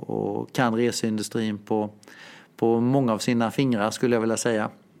TUI och kan reseindustrin på många av sina fingrar skulle jag vilja säga.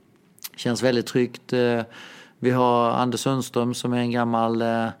 Känns väldigt tryggt. Vi har Anders Sundström som är en gammal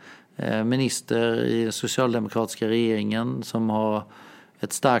minister i den socialdemokratiska regeringen som har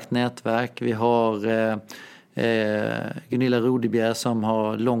ett starkt nätverk. Vi har Gunilla Rodebjer som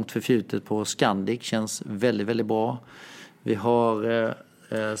har långt förflutet på Scandic, känns väldigt, väldigt bra. Vi har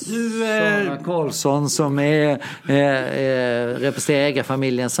Sara Karlsson som representerar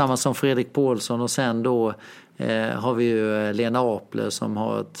ägarfamiljen, samma som Fredrik Paulsson, och sen då har vi ju Lena Apler som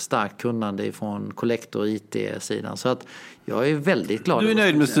har ett starkt kunnande ifrån Collector IT-sidan. Så att Jag är väldigt glad. Du är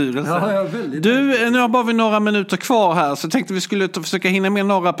nöjd med styrelsen? Ja, jag är väldigt nu har bara vi några minuter kvar här, så tänkte vi skulle försöka hinna med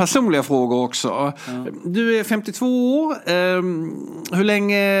några personliga frågor också. Ja. Du är 52 år. Hur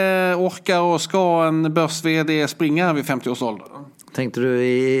länge orkar och ska en börs-vd springa vid 50 års ålder? Tänkte du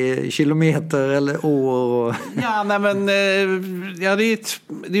i kilometer eller år? Ja, nej, men det är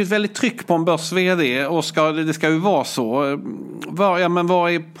ett väldigt tryck på en börs-vd och det ska ju vara så. Vad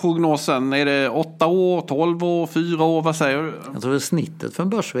är prognosen? Är det 8 år, 12 år, 4 år? Vad säger du? Jag tror att snittet för en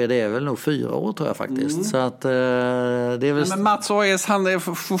börs-vd är väl nog 4 år, tror jag faktiskt. Så att, det är väl... Men Mats Aes, han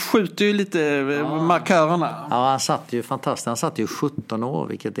skjuter ju lite markörerna. Ja, han satt ju fantastiskt. Han satt ju 17 år,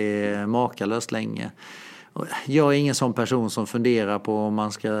 vilket är makalöst länge. Jag är ingen sån person som funderar på om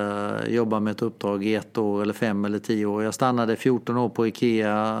man ska jobba med ett uppdrag i 1 år eller 5 eller 10 år. Jag stannade 14 år på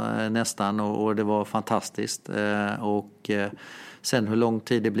IKEA nästan och det var fantastiskt. Och sen hur lång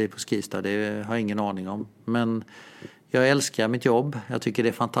tid det blir på Skistar, det har jag ingen aning om. Men jag älskar mitt jobb. Jag tycker det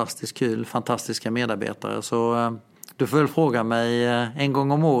är fantastiskt kul, fantastiska medarbetare. Så du får väl fråga mig en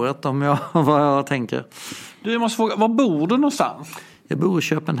gång om året om vad jag tänker. Du, måste fråga, var bor du någonstans? Jag bor i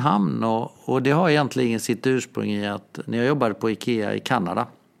Köpenhamn och det har egentligen sitt ursprung i att när jag jobbade på IKEA i Kanada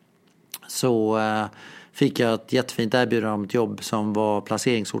så fick jag ett jättefint erbjudande om ett jobb som var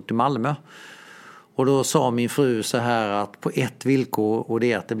placeringsort i Malmö. Och då sa min fru så här att på ett villkor, och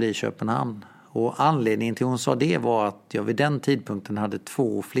det är att det blir Köpenhamn. Och anledningen till hon sa det var att jag vid den tidpunkten hade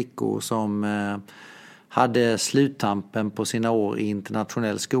 2 flickor som hade sluttampen på sina år i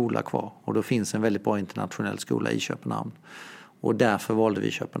internationell skola kvar. Och då finns en väldigt bra internationell skola i Köpenhamn. Och därför valde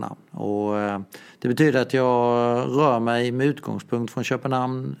vi Köpenhamn. Och det betyder att jag rör mig med utgångspunkt från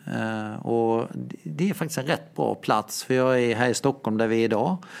Köpenhamn. Och det är faktiskt en rätt bra plats. För jag är här i Stockholm där vi är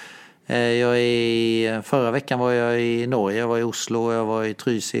idag. Förra veckan var jag i Norge. Jag var i Oslo, jag var i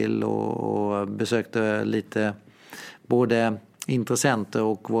Trysil och besökte lite både intressenter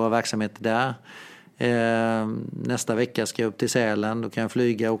och våra verksamheter där. Nästa vecka ska jag upp till Sälen. Då kan jag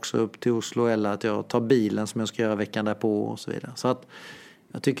flyga också upp till Oslo eller att jag tar bilen som jag ska göra veckan därpå och så vidare. Så att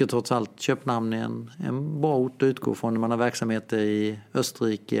jag tycker trots allt Köpenhamn är en bra ort att utgå från när man har verksamheter i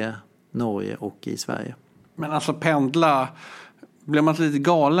Österrike, Norge och i Sverige. Men alltså pendla, blir man lite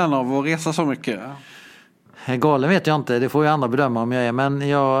galen av att resa så mycket? Galen vet jag inte, det får ju andra bedöma om jag är. Men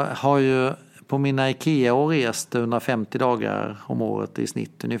jag har ju på mina IKEA-år rest 150 dagar om året i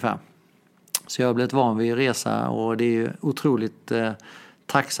snitt ungefär. Så jag har blivit van vid att resa och det är ju otroligt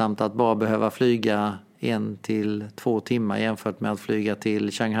tacksamt att bara behöva flyga 1 till 2 timmar jämfört med att flyga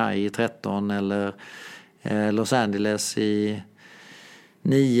till Shanghai i 13 eller Los Angeles i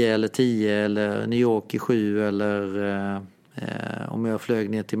 9 eller 10 eller New York i 7 eller om jag flög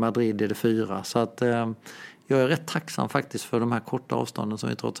ner till Madrid är det 4. Så att jag är rätt tacksam faktiskt för de här korta avstånden som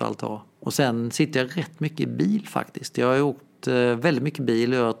vi trots allt har. Och sen sitter jag rätt mycket i bil faktiskt. Jag har åkt väldigt mycket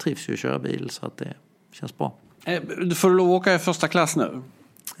bil och jag trivs ju att köra bil så att det känns bra. Du får lov att åka i första klass nu?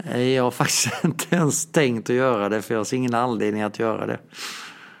 Jag har faktiskt inte ens tänkt att göra det för jag har ingen anledning att göra det.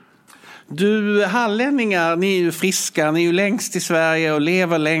 Du, hallänningar, ni är ju friska, ni är ju längst i Sverige och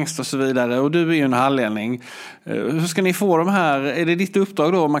lever längst och så vidare och du är ju en hallänning. Hur ska ni få de här, är det ditt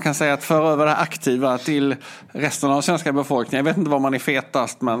uppdrag då man kan säga att föra över det aktiva till resten av svenska befolkningen? Jag vet inte var man är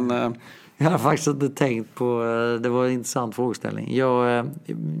fetast men... Jag har faktiskt inte tänkt på, det var en intressant frågeställning.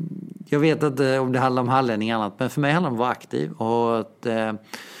 Jag vet inte om det handlar om hallänning eller annat, men för mig handlar det om att vara aktiv och att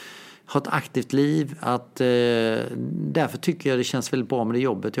ha ett aktivt liv. Därför tycker jag det känns väldigt bra med det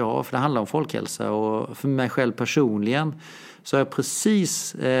jobbet jag har, för det handlar om folkhälsa. Och för mig själv personligen så har jag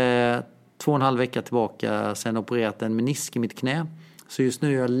precis 2,5 veckor tillbaka sedan opererat en menisk i mitt knä. Så just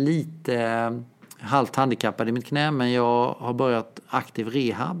nu är jag lite halvt handikappad i mitt knä, men jag har börjat aktiv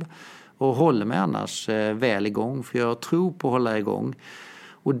rehab. Och håller mig annars väl igång, för jag tror på att hålla igång.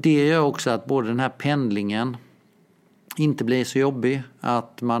 Och det gör också att både den här pendlingen inte blir så jobbig.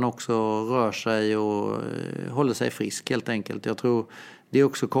 Att man också rör sig och håller sig frisk helt enkelt. Jag tror det är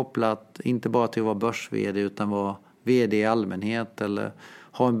också kopplat inte bara till att vara börs-vd utan vara vd i allmänhet. Eller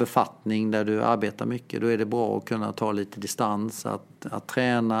ha en befattning där du arbetar mycket. Då är det bra att kunna ta lite distans, att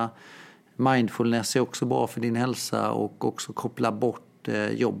träna. Mindfulness är också bra för din hälsa och också koppla bort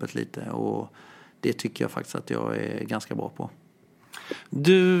jobbet lite, och det tycker jag faktiskt att jag är ganska bra på.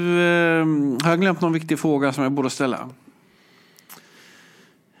 Du, har jag glömt någon viktig fråga som jag borde ställa?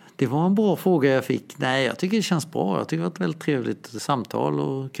 Det var en bra fråga jag fick. Nej, jag tycker det känns bra. Jag tycker det var ett väldigt trevligt samtal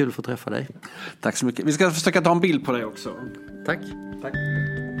och kul att få träffa dig. Tack så mycket. Vi ska försöka ta en bild på dig också. Tack.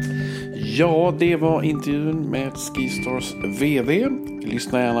 Ja, det var intervjun med Skistars VD.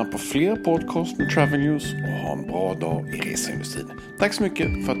 Lyssna gärna på fler podcast med Travel News och ha en bra dag i reseindustrin. Tack så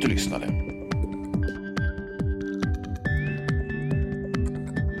mycket för att du lyssnade.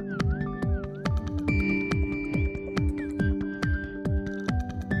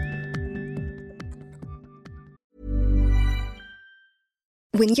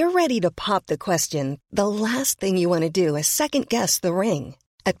 When you're ready to pop the question, the last thing you want to do is second-guess the ring.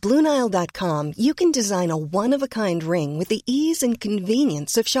 At BlueNile.com, you can design a one-of-a-kind ring with the ease and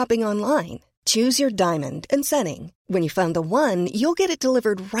convenience of shopping online. Choose your diamond and setting. When you find the one, you'll get it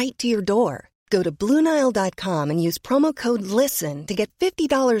delivered right to your door. Go to BlueNile.com and use promo code LISTEN to get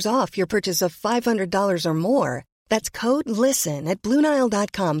 $50 off your purchase of $500 or more. That's code LISTEN at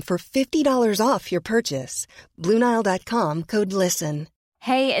BlueNile.com for $50 off your purchase. BlueNile.com, code LISTEN.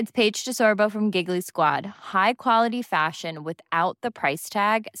 Hey, it's Paige DeSorbo from Giggly Squad. High quality fashion without the price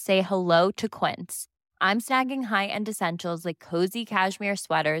tag. Say hello to Quince. I'm snagging high-end essentials like cozy cashmere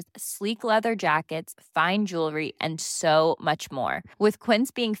sweaters, sleek leather jackets, fine jewelry, and so much more. With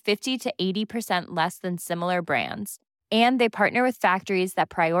Quince being 50 to 80% less than similar brands. And they partner with factories that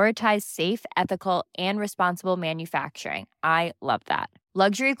prioritize safe, ethical, and responsible manufacturing. I love that.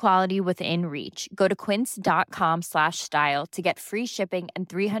 Luxury quality within reach. Go to quince.com/style to get free shipping and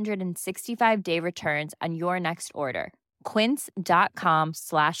 365-day returns on your next order.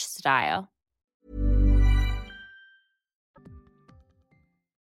 Quince.com/style.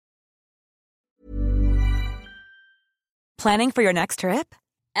 Planning for your next trip?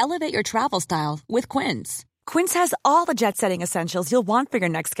 Elevate your travel style with Quince. Quince has all the jet-setting essentials you'll want for your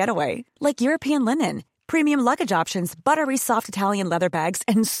next getaway, like European linen, premium luggage options, buttery soft Italian leather bags,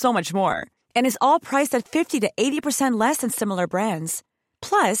 and so much more. And is all priced at 50 to 80% less than similar brands.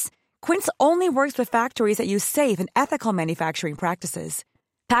 Plus, Quince only works with factories that use safe and ethical manufacturing practices.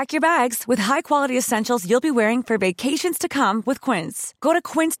 Pack your bags with high-quality essentials you'll be wearing for vacations to come with Quince. Go to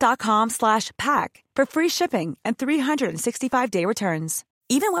quince.com/pack for free shipping and 365-day returns.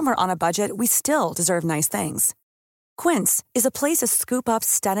 Even when we're on a budget, we still deserve nice things. Quince is a place to scoop up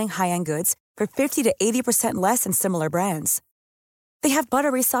stunning high-end goods for 50 to 80% less than similar brands. They have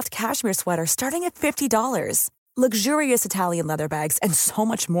buttery soft cashmere sweaters starting at $50, luxurious Italian leather bags, and so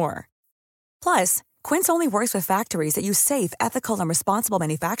much more. Plus, Quince only works with factories that use safe, ethical, and responsible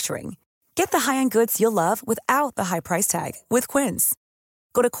manufacturing. Get the high-end goods you'll love without the high price tag with Quince.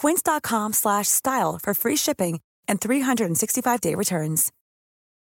 Go to quince.com/style for free shipping and 365-day returns.